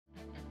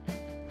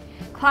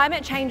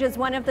Climate change is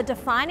one of the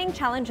defining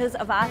challenges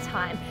of our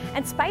time,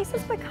 and space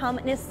has become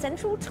an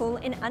essential tool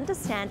in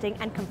understanding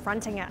and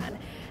confronting it.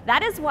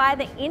 That is why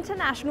the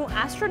International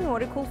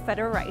Astronautical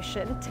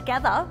Federation,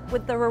 together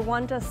with the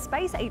Rwanda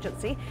Space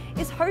Agency,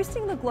 is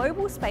hosting the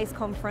Global Space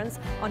Conference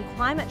on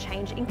Climate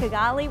Change in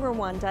Kigali,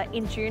 Rwanda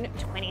in June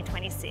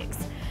 2026.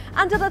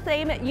 Under the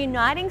theme,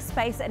 Uniting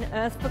Space and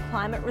Earth for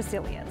Climate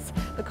Resilience,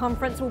 the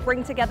conference will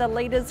bring together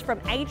leaders from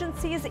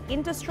agencies,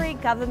 industry,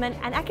 government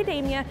and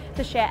academia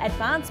to share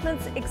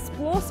advancements,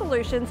 explore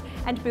solutions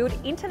and build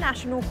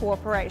international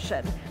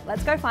cooperation.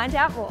 Let's go find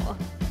out more.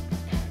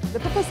 The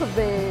purpose of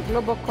the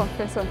Global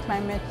Conference on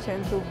Climate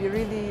Change will be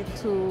really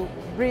to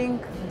bring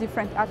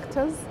different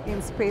actors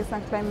in space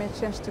and climate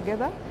change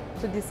together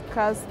to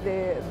discuss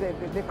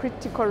the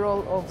critical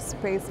role of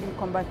space in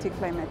combating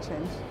climate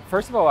change.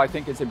 First of all, I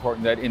think it's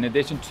important that in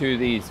addition to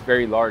these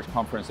very large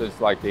conferences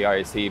like the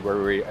IAC where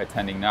we're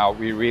attending now,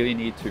 we really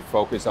need to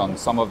focus on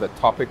some of the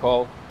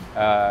topical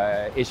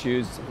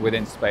issues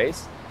within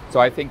space. So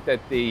I think that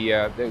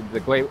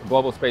the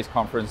Global Space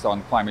Conference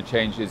on Climate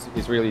Change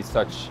is really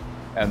such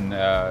an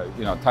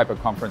type of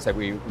conference that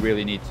we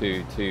really need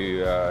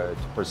to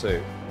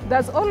pursue.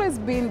 There's always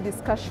been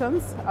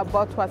discussions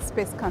about what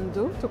space can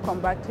do to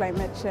combat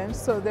climate change.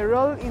 So the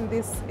role in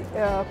this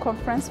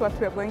conference, what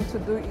we're going to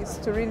do is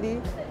to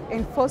really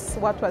enforce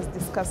what was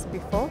discussed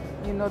before.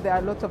 You know, there are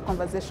a lot of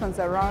conversations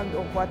around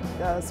of what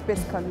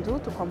space can do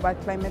to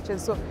combat climate change.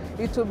 So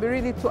it will be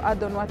really to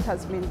add on what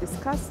has been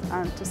discussed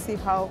and to see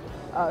how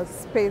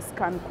space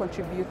can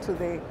contribute to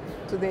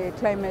the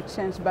climate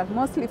change, but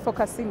mostly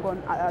focusing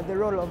on the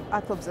role of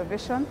Earth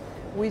observation,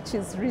 which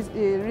is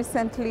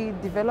recently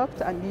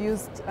developed and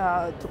used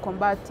to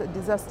combat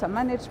disaster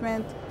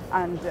management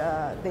and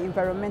the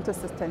environmental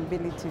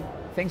sustainability.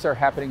 Things are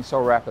happening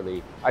so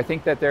rapidly. I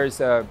think that there's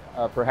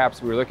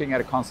perhaps we're looking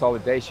at a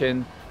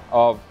consolidation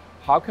of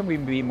how can we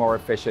be more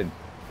efficient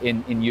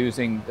in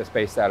using the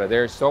space data.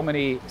 There are so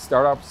many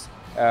startups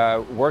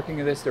working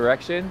in this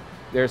direction.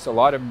 There's a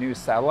lot of new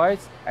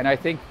satellites, and I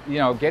think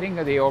getting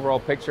the overall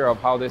picture of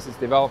how this is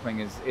developing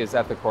is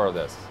at the core of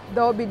this.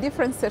 There will be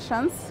different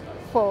sessions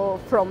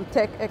from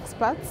tech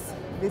experts.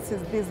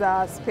 These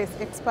are space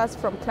experts,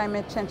 from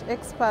climate change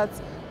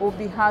experts. We'll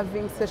be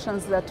having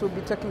sessions that will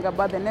be talking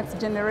about the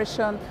next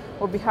generation.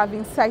 We'll be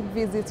having site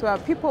visits where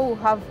people will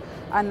have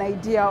an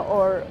idea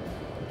or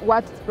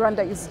what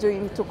Rwanda is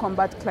doing to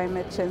combat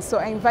climate change. So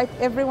I invite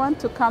everyone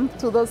to come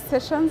to those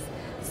sessions.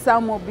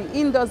 Some will be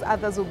indoors,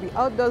 others will be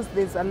outdoors.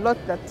 There's a lot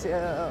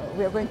that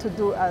we are going to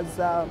do as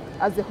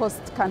the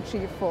host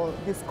country for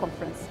this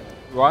conference.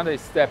 Rwanda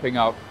is stepping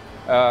up.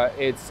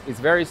 It's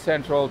very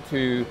central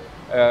to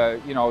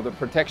the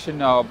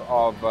protection of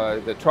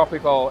the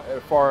tropical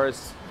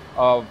forests,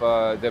 of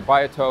the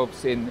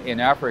biotopes in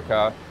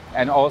Africa,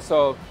 and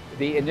also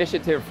the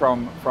initiative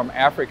from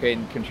Africa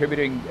in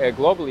contributing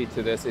globally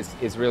to this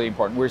is really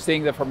important. We're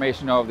seeing the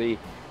formation of the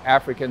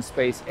African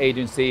Space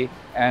Agency,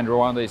 and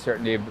Rwanda is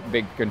certainly a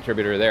big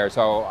contributor there.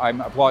 So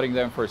I'm applauding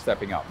them for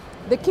stepping up.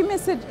 The key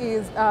message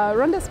is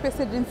Rwanda Space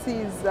Agency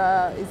is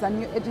a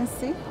new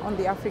agency on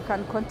the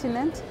African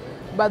continent.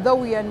 But though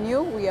we are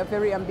new, we are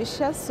very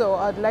ambitious. So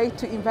I'd like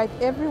to invite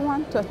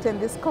everyone to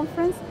attend this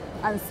conference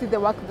and see the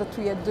work that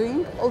we are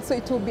doing. Also,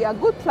 it will be a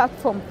good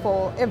platform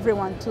for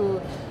everyone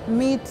to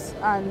meet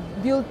and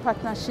build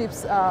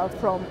partnerships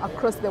from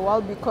across the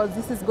world, because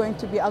this is going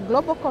to be a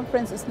global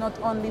conference. It's not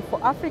only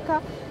for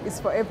Africa, it's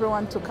for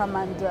everyone to come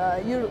and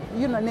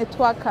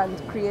network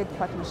and create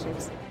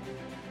partnerships.